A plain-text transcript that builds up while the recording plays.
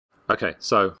Okay,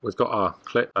 so we've got our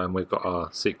clip and we've got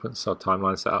our sequence, our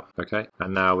timeline set up, okay?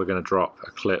 And now we're going to drop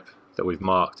a clip that we've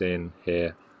marked in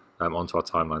here onto our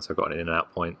timeline. So I've got an in and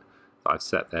out point that I've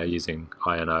set there using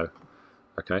INO.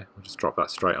 Okay, we'll just drop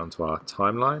that straight onto our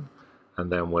timeline and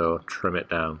then we'll trim it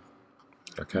down.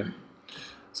 Okay,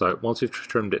 so once we've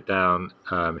trimmed it down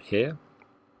here,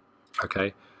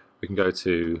 okay, we can go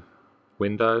to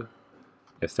Window,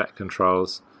 Effect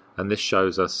Controls, and this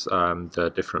shows us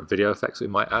the different video effects we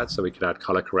might add. So we could add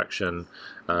color correction,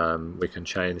 we can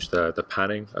change the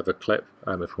panning of a clip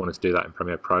if we wanted to do that in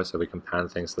Premiere Pro, so we can pan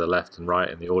things to the left and right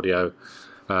in the audio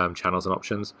channels and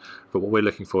options. But what we're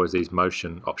looking for is these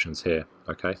motion options here,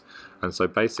 okay? And so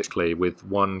basically with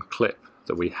one clip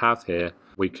that we have here,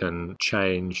 we can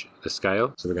change the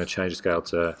scale. So we're going to change the scale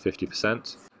to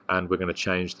 50%, and we're going to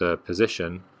change the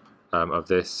position of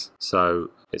this.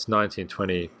 So it's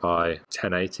 1920 by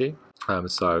 1080.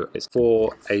 So it's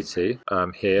 480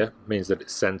 here, means that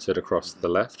it's centered across the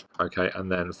left. Okay, and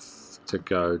then to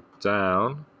go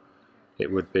down,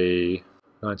 it would be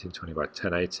 1920 by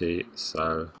 1080.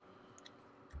 So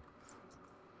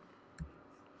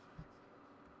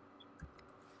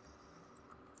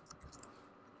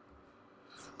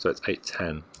it's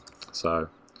 810. So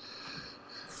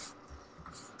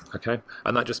okay,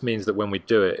 and that just means that when we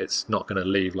do it, it's not going to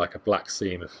leave like a black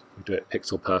seam if we do it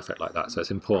pixel perfect like that. So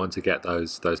it's important to get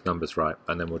those numbers right,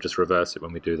 and then we'll just reverse it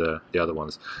when we do the other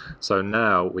ones. So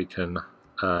now we can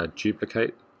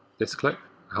duplicate this clip,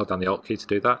 hold down the Alt key to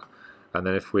do that, and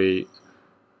then if we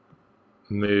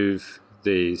move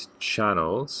these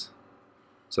channels,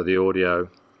 so the audio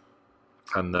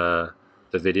and the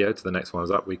video to the next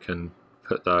ones up, we can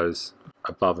put those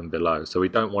above and below. So we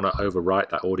don't want to overwrite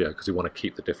that audio because we want to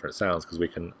keep the different sounds because we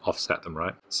can offset them,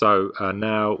 right? So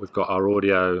now we've got our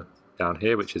audio down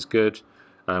here, which is good.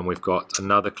 We've got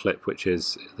another clip which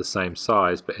is the same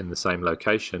size but in the same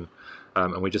location,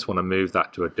 and we just want to move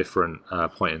that to a different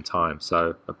point in time,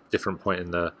 so a different point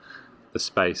in the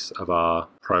space of our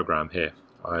program here,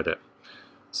 our edit.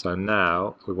 So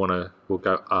now we'll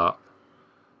go up.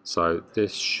 So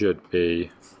this should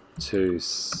be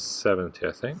 270,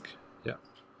 I think. Yeah.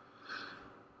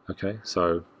 Okay,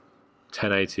 so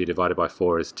 1080 divided by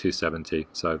 4 is 270.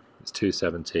 So it's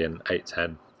 270 and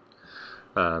 810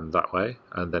 that way.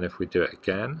 And then if we do it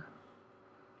again,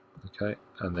 okay,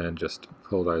 and then just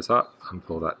pull those up and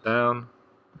pull that down,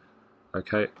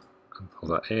 okay, and pull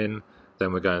that in.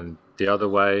 Then we're going the other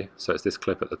way, so it's this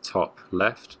clip at the top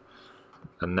left,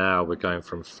 and now we're going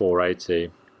from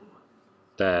 480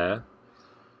 there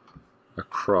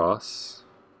across,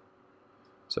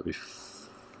 so it'd be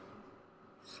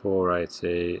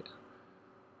 480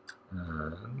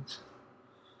 and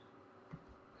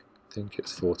I think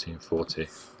it's 1440.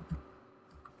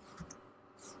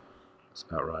 That's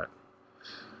about right.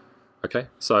 Okay,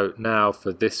 so now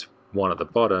for this one at the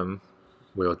bottom,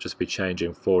 we'll just be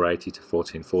changing 480 to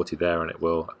 1440 there, and it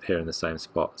will appear in the same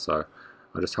spot. So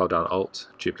I'll just hold down Alt,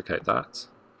 duplicate that.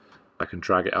 I can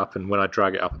drag it up, and when I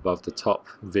drag it up above the top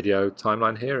video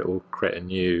timeline here, it will create a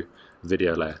new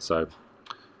video layer. So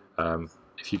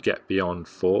if you get beyond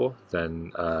 4,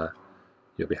 then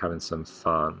you'll be having some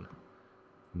fun.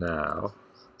 Now,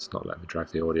 it's not letting me drag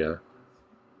the audio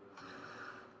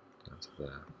down to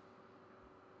there.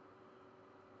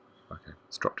 Okay,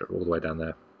 it's dropped it all the way down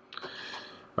there.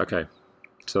 Okay,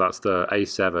 so that's the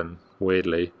A7,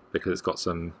 weirdly, because it's got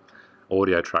some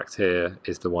audio tracks here,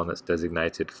 is the one that's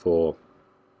designated for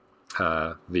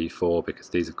V4, because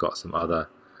these have got some other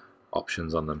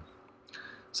options on them.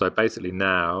 So basically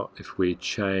now, if we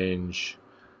change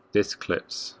this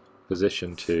clip's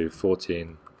position to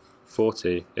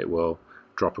 1440, it will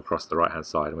drop across the right hand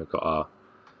side, and we've got our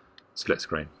split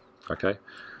screen. Okay,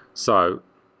 so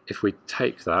if we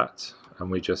take that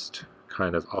and we just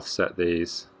kind of offset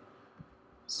these,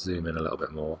 zoom in a little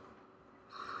bit more,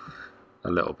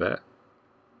 a little bit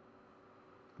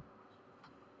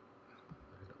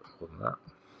more than that.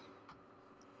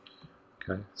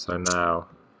 Okay, so now,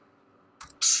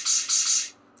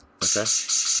 okay,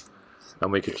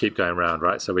 and we could keep going around,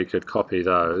 right? So we could copy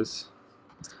those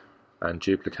and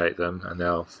duplicate them, and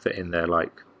they'll fit in there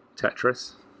like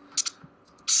Tetris.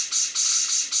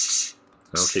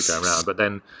 And we'll keep going around. But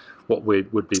then what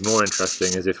would be more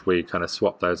interesting is if we kind of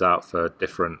swap those out for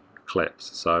different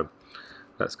clips. So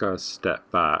let's go a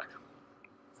step back.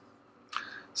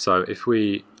 So if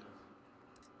I'm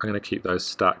going to keep those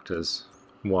stacked as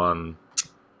one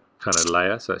kind of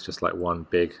layer, so it's just like one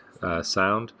big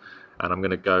sound, and I'm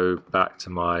going to go back to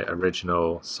my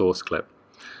original source clip.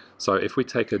 So if we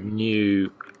take a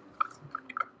new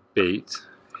beat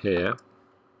here,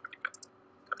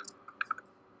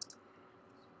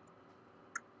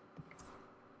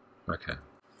 Okay.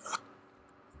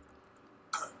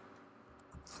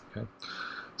 Okay.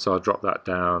 So I'll drop that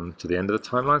down to the end of the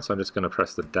timeline. So I'm just going to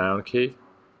press the down key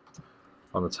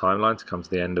on the timeline to come to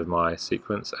the end of my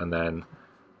sequence, and then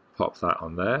pop that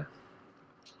on there.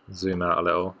 Zoom out a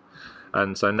little.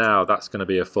 And so now that's going to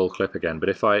be a full clip again. But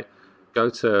if I go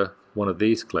to one of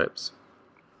these clips,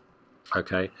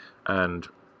 okay, and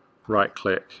right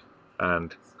click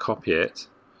and copy it,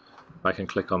 I can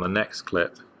click on the next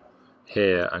clip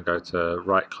here and go to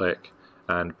right click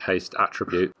and paste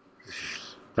attributes,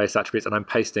 and I'm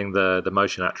pasting the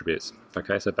motion attributes.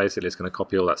 Okay, so basically it's going to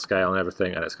copy all that scale and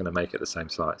everything, and it's going to make it the same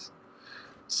size.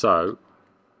 So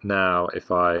now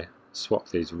if I swap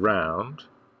these round,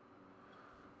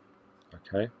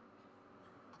 okay,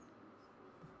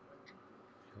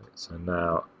 so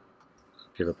now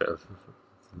give a bit of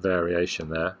variation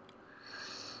there.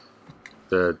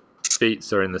 The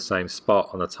beats are in the same spot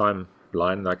on the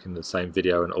timeline, like in the same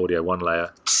video and audio one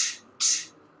layer.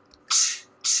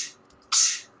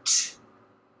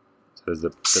 So there's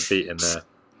the beat in there.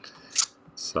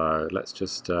 So let's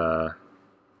just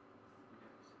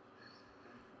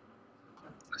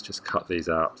cut these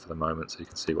out for the moment so you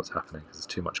can see what's happening, because there's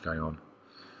too much going on.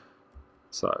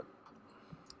 So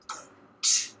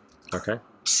okay,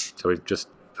 so we've just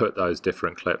put those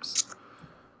different clips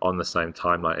on the same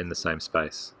timeline in the same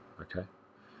space. Okay,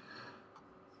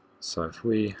 so if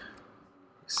we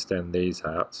extend these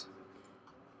out,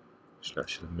 actually I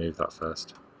should have moved that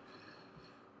first.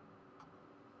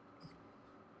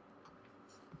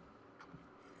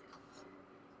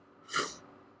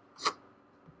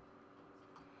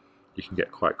 You can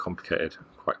get quite complicated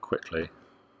quite quickly.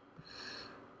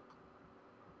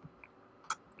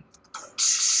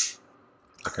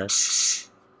 Okay.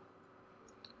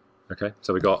 Okay,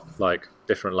 so we got like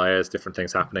different layers, different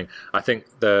things happening. I think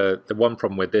the one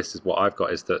problem with this is what I've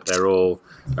got is that they're all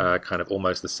kind of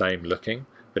almost the same looking.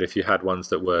 But if you had ones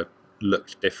that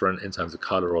looked different in terms of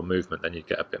color or movement, then you'd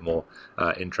get a bit more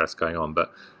interest going on.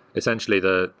 But essentially,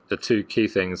 the two key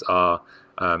things are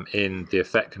in the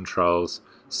effect controls,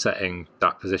 setting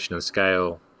that position and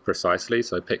scale precisely,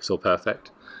 so pixel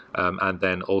perfect, and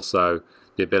then also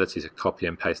the ability to copy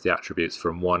and paste the attributes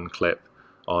from one clip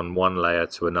on one layer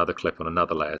to another clip on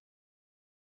another layer.